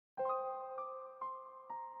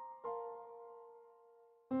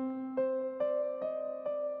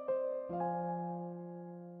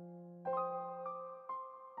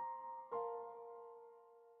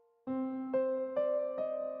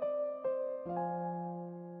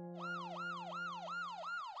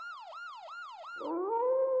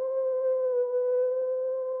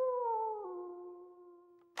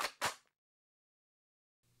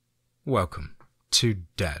Welcome to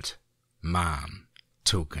Dead Man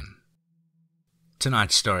Talking.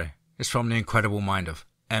 Tonight's story is from the incredible mind of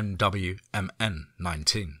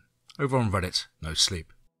MWMN19 over on Reddit No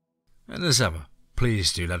Sleep. And as ever,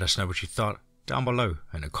 please do let us know what you thought down below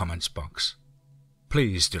in the comments box.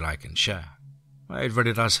 Please do like and share. It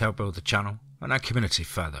really does help build the channel and our community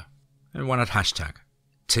further. And why not hashtag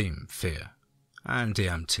TeamFEAR and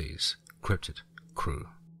DMT's Cryptid crew.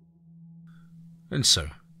 And so,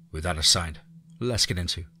 with that aside, let's get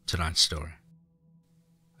into tonight's story.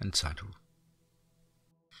 Entitled,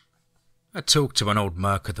 I talked to an old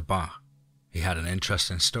Merc at the bar. He had an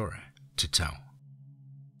interesting story to tell.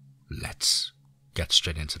 Let's get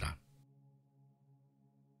straight into that.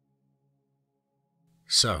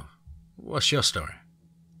 So, what's your story?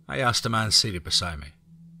 I asked the man seated beside me.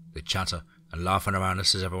 They chatter and laughing around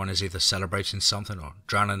us as everyone is either celebrating something or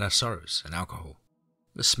drowning their sorrows in alcohol.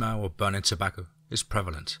 The smell of burning tobacco is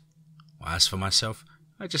prevalent. As for myself,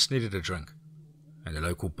 I just needed a drink, and the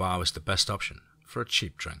local bar was the best option for a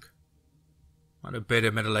cheap drink. When a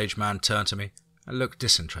bearded middle-aged man turned to me and looked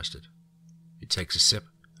disinterested, he takes a sip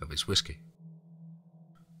of his whiskey.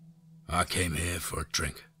 I came here for a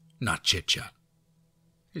drink, not chit-chat.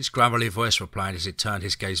 His gravelly voice replied as he turned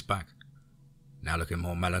his gaze back, now looking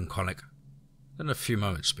more melancholic than a few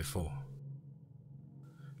moments before.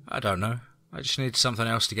 I don't know, I just need something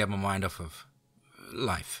else to get my mind off of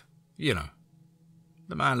life, you know.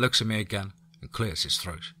 The man looks at me again and clears his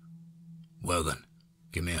throat. Well then,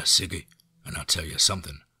 give me a ciggy and I'll tell you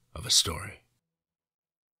something of a story.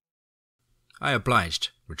 I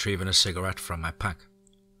obliged, retrieving a cigarette from my pack,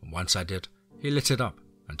 and once I did, he lit it up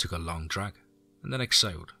and took a long drag, and then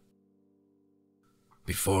exhaled.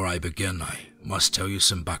 Before I begin, I must tell you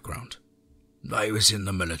some background. I was in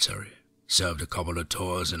the military, served a couple of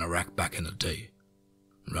tours in Iraq back in the day.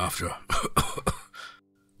 After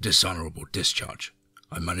dishonorable discharge,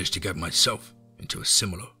 I managed to get myself into a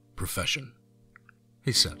similar profession,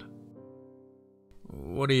 he said.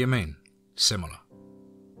 What do you mean, similar?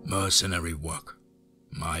 Mercenary work.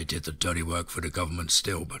 I did the dirty work for the government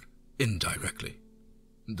still, but indirectly.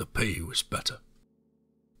 The pay was better.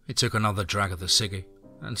 He took another drag of the ciggy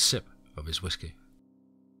and sip of his whiskey.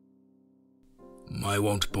 I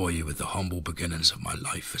won't bore you with the humble beginnings of my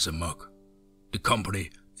life as a merc. The company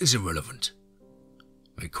is irrelevant.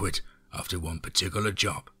 I quit after one particular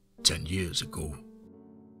job 10 years ago.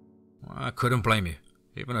 I couldn't blame you.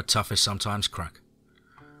 Even the toughest sometimes crack.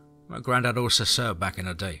 My granddad also served back in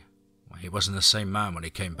the day. He wasn't the same man when he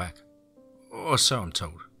came back. Or so I'm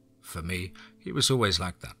told. For me, he was always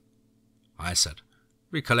like that, I said,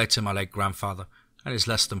 recollecting my late grandfather and his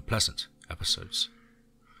less than pleasant episodes.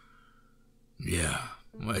 Yeah,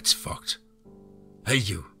 it's fucked. Hey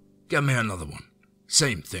you, get me another one.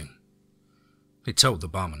 Same thing, he told the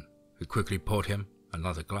barman, who quickly poured him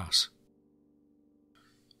another glass.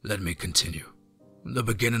 Let me continue. The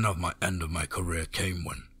beginning of my end of my career came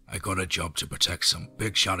when I got a job to protect some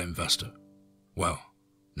big-shot investor. Well,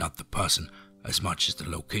 not the person as much as the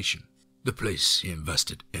location, the place he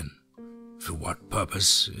invested in. For what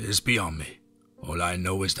purpose is beyond me. All I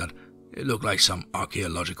know is that it looked like some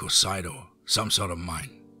archaeological site or some sort of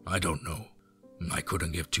mine. I don't know. I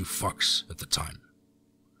couldn't give two fucks at the time.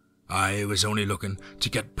 I was only looking to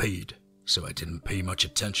get paid, so I didn't pay much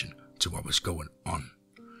attention to what was going on.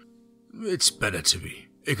 It's better to be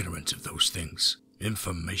ignorant of those things.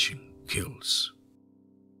 Information kills.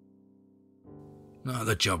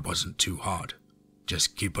 The job wasn't too hard.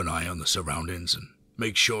 Just keep an eye on the surroundings and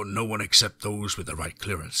make sure no one except those with the right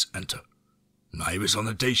clearance enter. I was on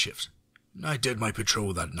the day shift. I did my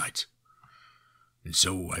patrol that night. And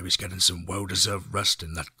so I was getting some well-deserved rest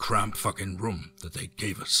in that cramped fucking room that they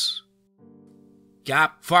gave us.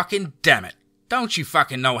 God fucking damn it. Don't you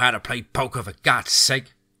fucking know how to play poker for God's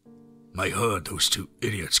sake? I heard those two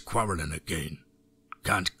idiots quarreling again.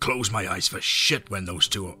 Can't close my eyes for shit when those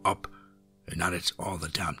two are up, and at it all the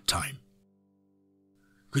damn time.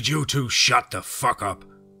 Could you two shut the fuck up?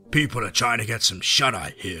 People are trying to get some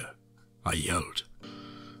shut-eye here, I yelled.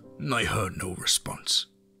 I heard no response.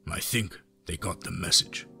 I think they got the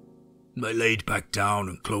message. I laid back down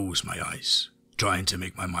and closed my eyes, trying to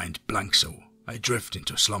make my mind blank so I drift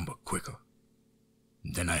into slumber quicker.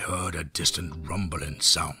 Then I heard a distant rumbling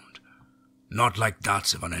sound. Not like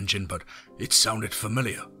that of an engine, but it sounded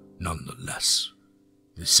familiar nonetheless.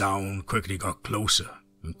 The sound quickly got closer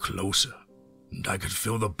and closer, and I could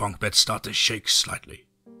feel the bunk bed start to shake slightly.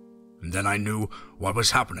 And then I knew what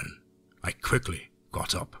was happening. I quickly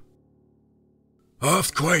got up.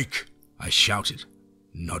 Earthquake! I shouted.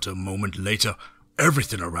 Not a moment later,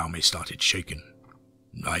 everything around me started shaking.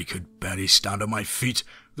 I could barely stand on my feet.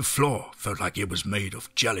 The floor felt like it was made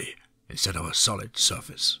of jelly instead of a solid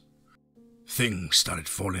surface. Things started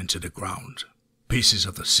falling to the ground. Pieces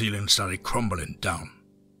of the ceiling started crumbling down.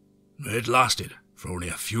 It lasted for only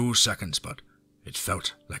a few seconds, but it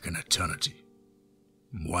felt like an eternity.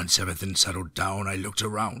 Once everything settled down, I looked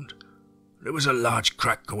around. There was a large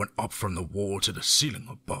crack going up from the wall to the ceiling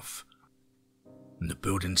above. The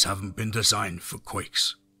buildings haven't been designed for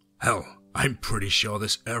quakes. Hell, I'm pretty sure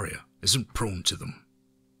this area isn't prone to them.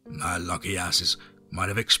 My lucky asses might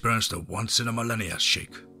have experienced a once-in-a-millennia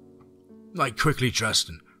shake. I quickly dressed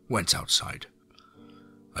and went outside.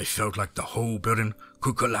 I felt like the whole building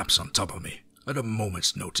could collapse on top of me at a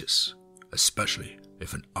moment's notice, especially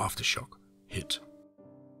if an aftershock hit.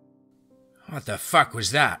 What the fuck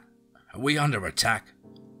was that? Are we under attack?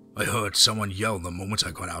 I heard someone yell the moment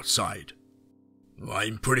I got outside.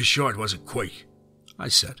 I'm pretty sure it was a quake, I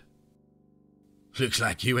said. Looks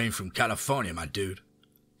like you ain't from California, my dude,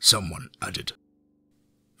 someone added.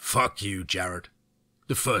 Fuck you, Jared,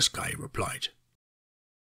 the first guy replied.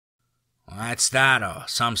 That's that or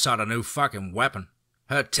some sort of new fucking weapon.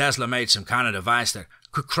 Heard Tesla made some kind of device that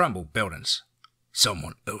could crumble buildings,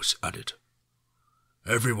 someone else added.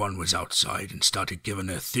 Everyone was outside and started giving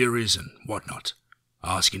their theories and whatnot,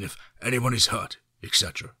 asking if anyone is hurt,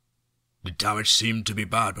 etc. The damage seemed to be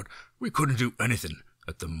bad, but we couldn't do anything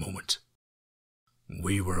at the moment.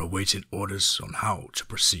 We were awaiting orders on how to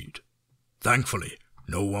proceed. Thankfully,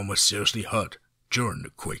 no one was seriously hurt during the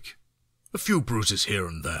quake. A few bruises here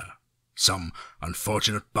and there. Some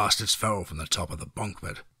unfortunate bastards fell from the top of the bunk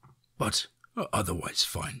bed, but are otherwise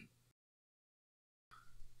fine.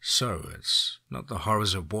 So, it's not the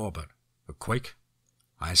horrors of war, but a quake?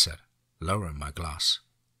 I said, lowering my glass.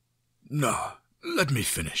 No, let me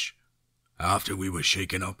finish. After we were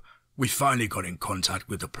shaken up, we finally got in contact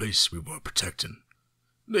with the place we were protecting.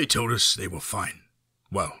 They told us they were fine.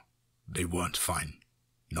 Well, they weren't fine.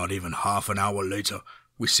 Not even half an hour later,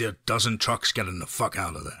 we see a dozen trucks getting the fuck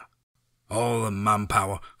out of there. All the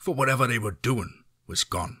manpower for whatever they were doing was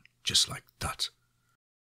gone, just like that.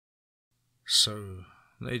 So,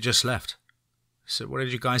 they just left. So what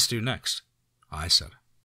did you guys do next? I said.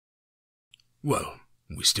 Well,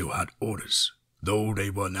 we still had orders, though they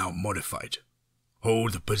were now modified.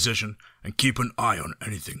 Hold the position and keep an eye on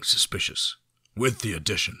anything suspicious, with the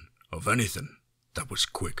addition of anything that was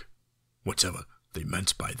quick, whatever they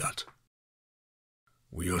meant by that.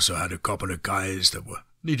 We also had a couple of guys that were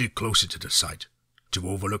needed closer to the site, to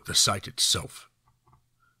overlook the site itself.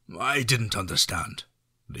 I didn't understand.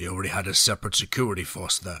 They already had a separate security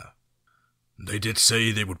force there. They did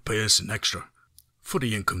say they would pay us an extra for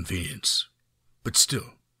the inconvenience. But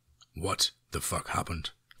still, what the fuck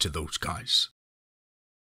happened to those guys?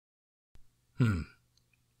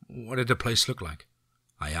 What did the place look like?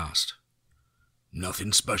 I asked.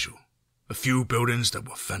 Nothing special. A few buildings that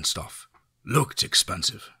were fenced off. Looked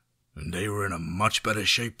expensive, and they were in a much better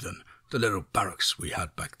shape than the little barracks we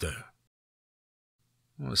had back there.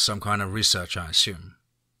 Well, some kind of research, I assume.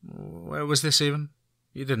 Where was this even?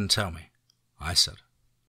 You didn't tell me, I said.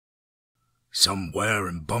 Somewhere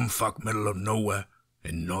in bumfuck middle of nowhere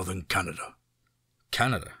in northern Canada.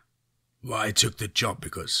 Canada? Well, I took the job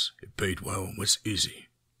because it paid well and was easy,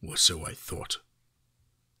 or so I thought.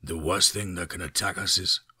 The worst thing that can attack us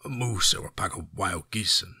is a moose or a pack of wild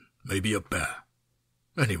geese and maybe a bear.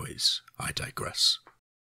 Anyways, I digress.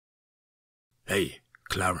 Hey,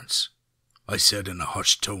 Clarence, I said in a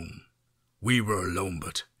hushed tone. We were alone,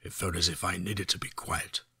 but it felt as if I needed to be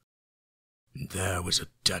quiet. There was a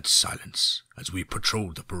dead silence as we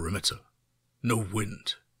patrolled the perimeter. No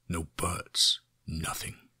wind, no birds,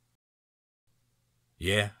 nothing.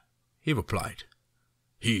 Yeah, he replied.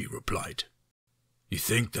 You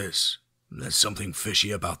think there's something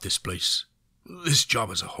fishy about this place? This job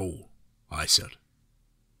as a whole, I said.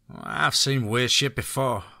 Well, I've seen weird shit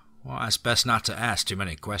before. Well, it's best not to ask too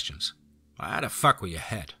many questions. How the fuck with your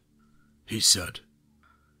head? He said.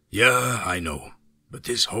 Yeah, I know, but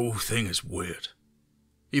this whole thing is weird.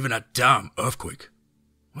 Even that damn earthquake.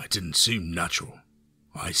 It didn't seem natural,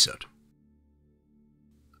 I said.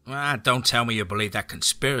 Well, don't tell me you believe that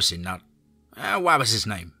conspiracy nut. What was his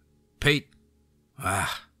name? Pete?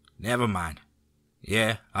 Never mind.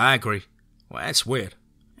 Yeah, I agree. Well, it's weird.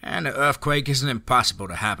 And the earthquake isn't impossible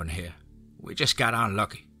to happen here. We just got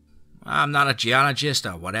unlucky. I'm not a geologist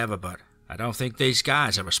or whatever, but I don't think these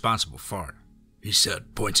guys are responsible for it, he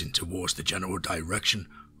said, pointing towards the general direction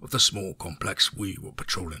of the small complex we were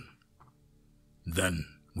patrolling. Then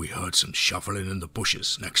we heard some shuffling in the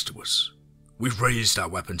bushes next to us. We raised our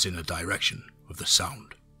weapons in the direction of the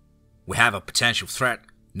sound. We have a potential threat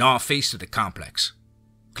northeast of the complex.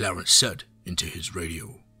 Clarence said into his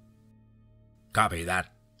radio. Copy that.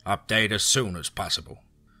 Update as soon as possible.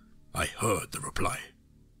 I heard the reply.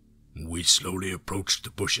 We slowly approached the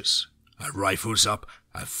bushes, our rifles up,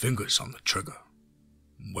 our fingers on the trigger.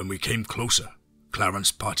 When we came closer,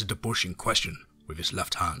 Clarence parted the bush in question with his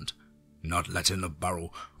left hand, not letting the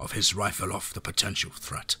barrel of his rifle off the potential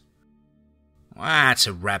threat. That's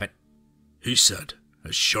a rabbit, he said.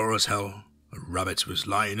 As sure as hell, a rabbit was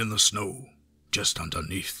lying in the snow, just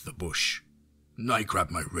underneath the bush. I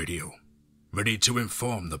grabbed my radio, ready to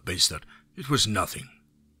inform the base that it was nothing,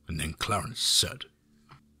 and then Clarence said,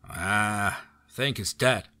 I think it's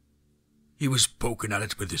dead. He was poking at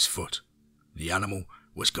it with his foot. The animal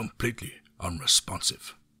was completely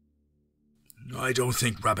unresponsive. I don't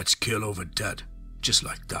think rabbits kill over dead, just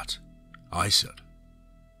like that, I said.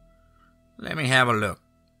 Let me have a look.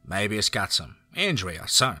 Maybe it's got some injury or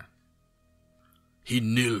something. He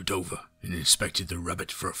kneeled over and inspected the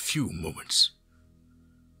rabbit for a few moments.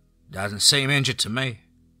 Doesn't seem injured to me.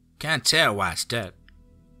 Can't tell why it's dead,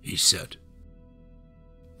 he said.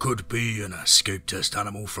 Could be an escape test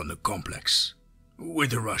animal from the complex.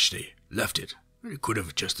 With the rush they left it. It could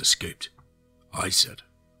have just escaped, I said.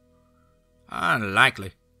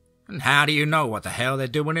 Unlikely. And how do you know what the hell they're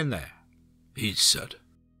doing in there? He said.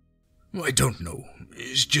 I don't know.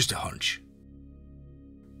 It's just a hunch.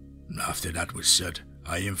 After that was said,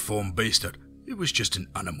 I informed Base that it was just an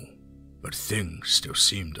animal, but things still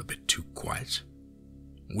seemed a bit too quiet.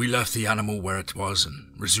 We left the animal where it was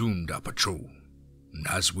and resumed our patrol. And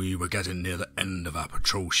as we were getting near the end of our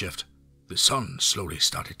patrol shift, the sun slowly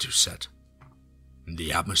started to set.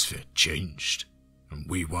 The atmosphere changed, and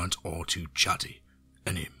we weren't all too chatty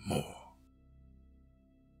anymore.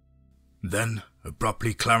 Then,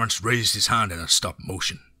 abruptly, Clarence raised his hand in a stop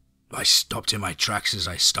motion. I stopped in my tracks as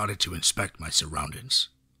I started to inspect my surroundings.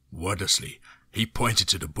 Wordlessly, he pointed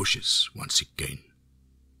to the bushes once again.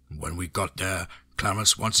 When we got there,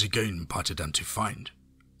 Clarence once again parted them to find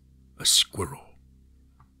a squirrel.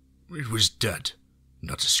 It was dead,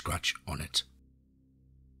 not a scratch on it.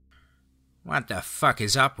 What the fuck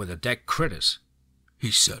is up with the dead critters?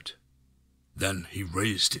 He said. Then he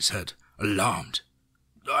raised his head, alarmed.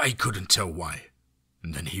 I couldn't tell why.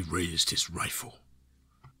 And then he raised his rifle.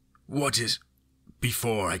 What is...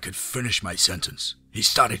 Before I could finish my sentence, he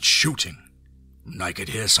started shooting. And I could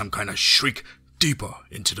hear some kind of shriek deeper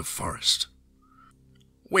into the forest.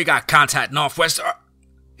 We got contact northwest.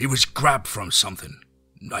 He was grabbed from something.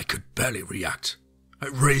 I could barely react. I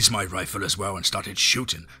raised my rifle as well and started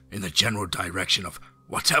shooting in the general direction of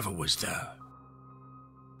whatever was there.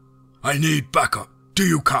 I need backup. Do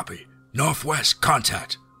you copy? Northwest,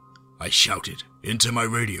 contact. I shouted into my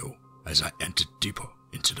radio as I entered deeper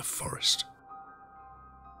into the forest.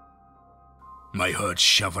 My herd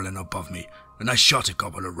shoveling above me, and I shot a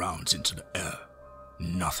couple of rounds into the air.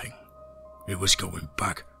 Nothing. It was going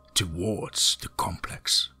back towards the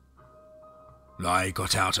complex. I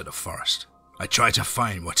got out of the forest. I tried to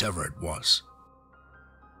find whatever it was.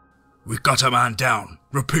 We got a man down.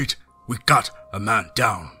 Repeat, we got a man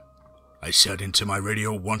down. I said into my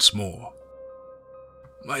radio once more.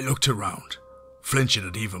 I looked around, flinching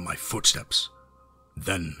at even my footsteps.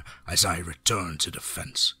 Then, as I returned to the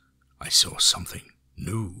fence, I saw something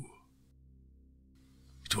new.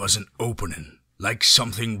 It was an opening, like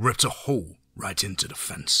something ripped a hole right into the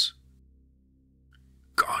fence.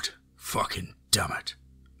 God fucking damn it,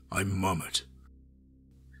 I murmured.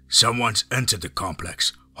 Someone's entered the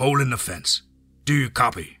complex, hole in the fence. Do you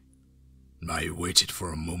copy? I waited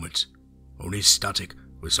for a moment. Only static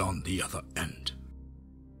was on the other end.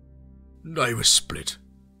 I was split.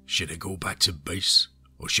 Should I go back to base,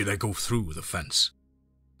 or should I go through the fence?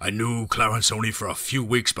 I knew Clarence only for a few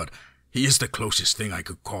weeks, but he is the closest thing I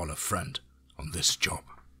could call a friend on this job.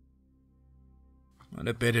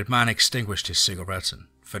 The bearded man extinguished his cigarettes and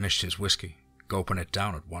finished his whiskey, gulping it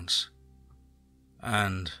down at once.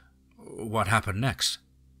 And what happened next?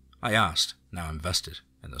 I asked, now invested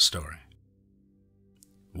in the story.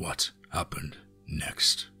 What happened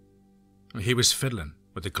next? He was fiddling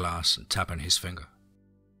with the glass and tapping his finger.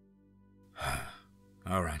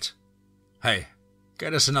 All right. Hey,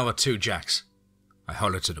 get us another 2 jacks. I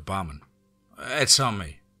hollered to the barman. It's on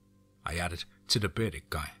me, I added to the bearded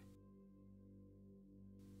guy.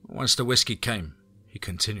 Once the whiskey came, he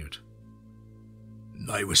continued.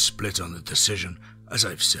 I was split on the decision, as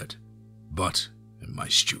I've said, but in my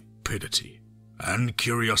stupidity and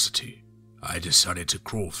curiosity, I decided to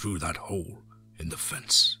crawl through that hole in the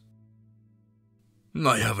fence.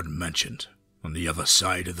 I haven't mentioned, on the other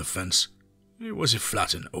side of the fence, it was a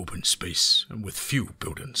flat and open space and with few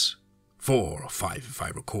buildings, 4 or 5 if I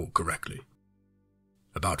recall correctly.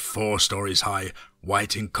 about 4 stories high,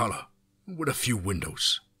 white in color, with a few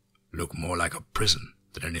windows. Looked more like a prison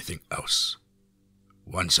than anything else.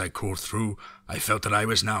 Once I crawled through, I felt that I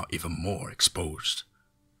was now even more exposed,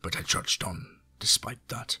 but I trudged on despite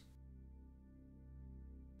that.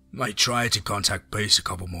 I tried to contact base a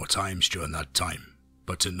couple more times during that time,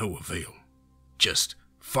 but to no avail. Just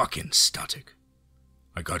fucking static.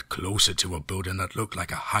 I got closer to a building that looked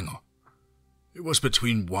like a hangar. It was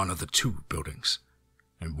between one of the 2 buildings,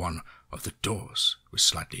 and one of the doors was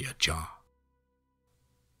slightly ajar.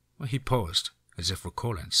 He paused, as if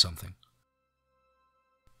recalling something.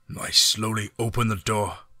 I slowly opened the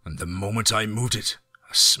door, and the moment I moved it,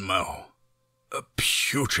 a smell. A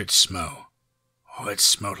putrid smell. Oh, it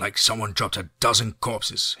smelled like someone dropped a dozen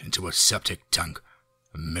corpses into a septic tank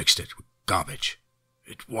and mixed it with garbage.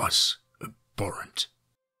 It was abhorrent.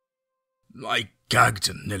 I gagged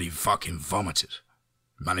and nearly fucking vomited.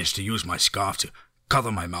 Managed to use my scarf to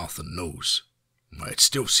cover my mouth and nose. It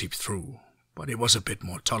still seeped through, but it was a bit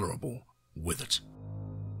more tolerable with it.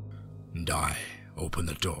 And I opened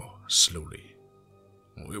the door slowly.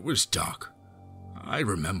 It was dark, I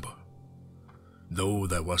remember. Though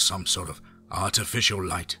there was some sort of artificial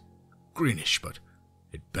light, greenish, but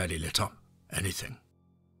it barely lit up anything.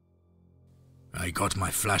 I got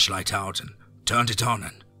my flashlight out and turned it on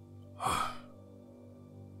and...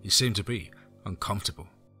 He seemed to be uncomfortable.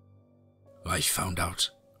 I found out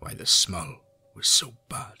why the smell was so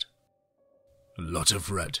bad. A lot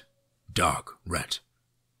of red, dark red.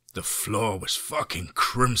 The floor was fucking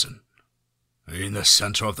crimson. In the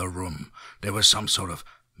center of the room, there was some sort of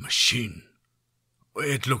machine.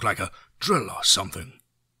 It looked like a drill or something.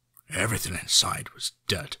 Everything inside was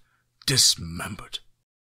dead, dismembered.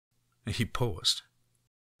 He paused.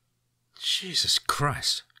 Jesus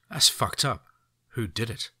Christ, that's fucked up. Who did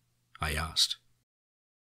it? I asked.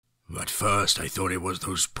 At first I thought it was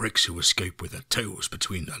those pricks who escaped with their tails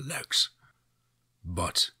between their legs.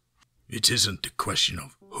 But it isn't the question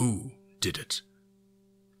of who did it,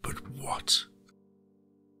 but what.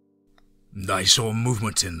 I saw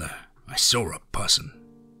movement in there. I saw a person.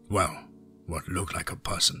 Well, what looked like a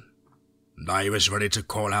person. I was ready to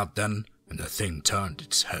call out then, and the thing turned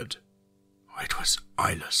its head. It was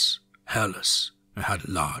eyeless, hairless, and had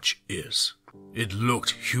large ears. It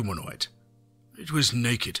looked humanoid. It was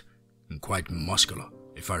naked, and quite muscular,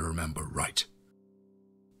 if I remember right.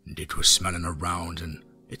 And it was smelling around, and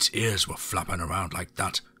its ears were flapping around like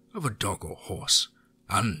that of a dog or horse,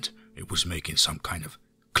 and it was making some kind of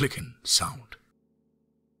clicking sound.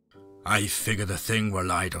 I figured the thing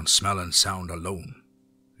relied on smell and sound alone.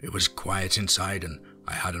 It was quiet inside, and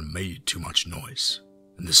I hadn't made too much noise,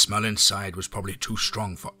 and the smell inside was probably too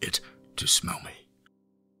strong for it to smell me.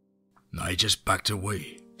 I just backed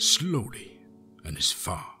away, slowly, and as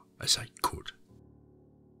far as I could.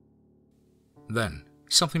 Then,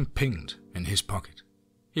 something pinged in his pocket.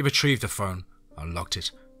 He retrieved the phone, unlocked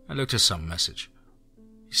it, and looked at some message.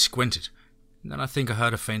 He squinted, and then I think I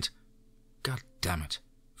heard a faint, "God damn it,"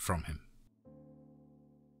 from him.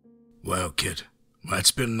 Well, kid,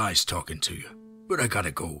 it's been nice talking to you, but I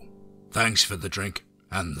gotta go. Thanks for the drink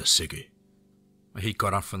and the ciggy. He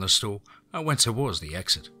got up from the stool and went towards the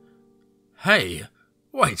exit. Hey,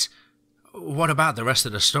 wait, what about the rest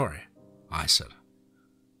of the story? I said.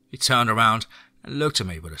 He turned around and looked at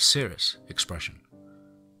me with a serious expression.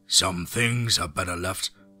 Some things are better left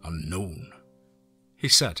unknown, he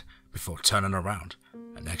said before turning around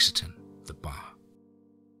and exiting the bar.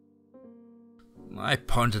 I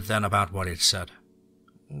pondered then about what he'd said.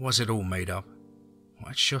 Was it all made up?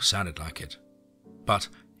 Well, it sure sounded like it. But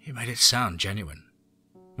he made it sound genuine.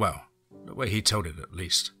 Well, the way he told it at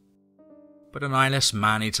least. But an eyeless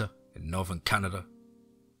man-eater in northern Canada.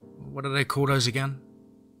 What do they call those again?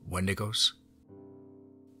 Wendigos?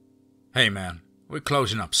 Hey man, we're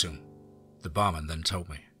closing up soon, the barman then told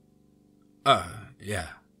me. Yeah.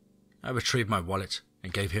 I retrieved my wallet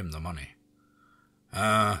and gave him the money.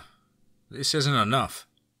 This isn't enough,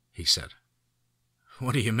 he said.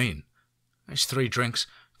 What do you mean? There's 3 drinks,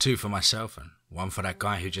 2 for myself and 1 for that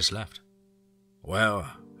guy who just left. Well,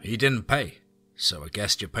 he didn't pay, so I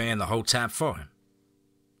guess you're paying the whole tab for him.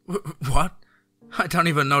 What? I don't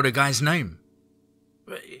even know the guy's name.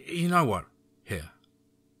 You know what? Here.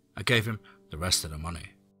 I gave him the rest of the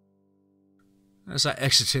money. As I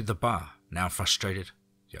exited the bar, now frustrated,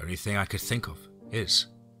 the only thing I could think of is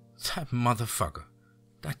that motherfucker.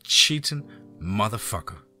 That cheating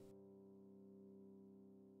motherfucker.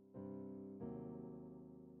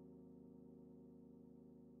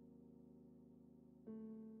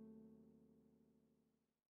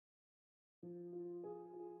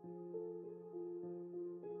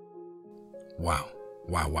 Wow,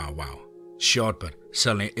 Wow. Short but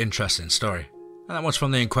certainly interesting story. And that was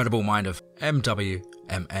from the incredible mind of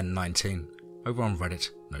MWMN19 over on Reddit,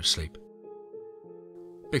 No Sleep.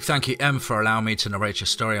 Big thank you, M, for allowing me to narrate your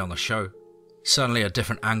story on the show. Certainly a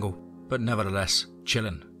different angle, but nevertheless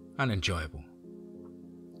chilling and enjoyable.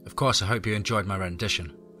 Of course, I hope you enjoyed my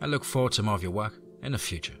rendition and look forward to more of your work in the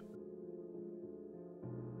future.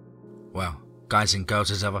 Well, guys and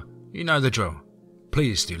girls as ever, you know the drill.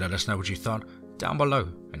 Please do let us know what you thought down below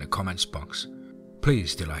in the comments box.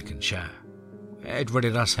 Please do like and share. It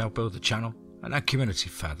really does help build the channel and our community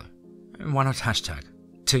further. And why not hashtag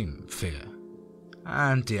TeamFEAR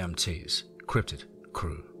and DMT's Cryptid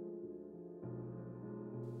Crew.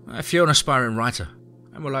 If you're an aspiring writer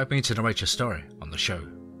and would like me to narrate your story on the show,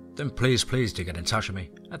 then please do get in touch with me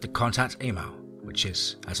at the contact email, which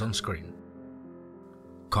is as on screen.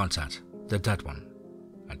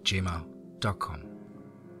 contactthedeadone@gmail.com.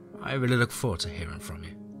 I really look forward to hearing from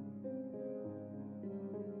you.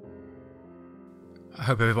 I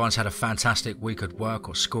hope everyone's had a fantastic week at work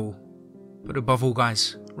or school, but above all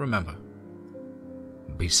guys, remember,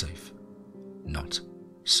 be safe, not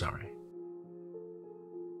sorry.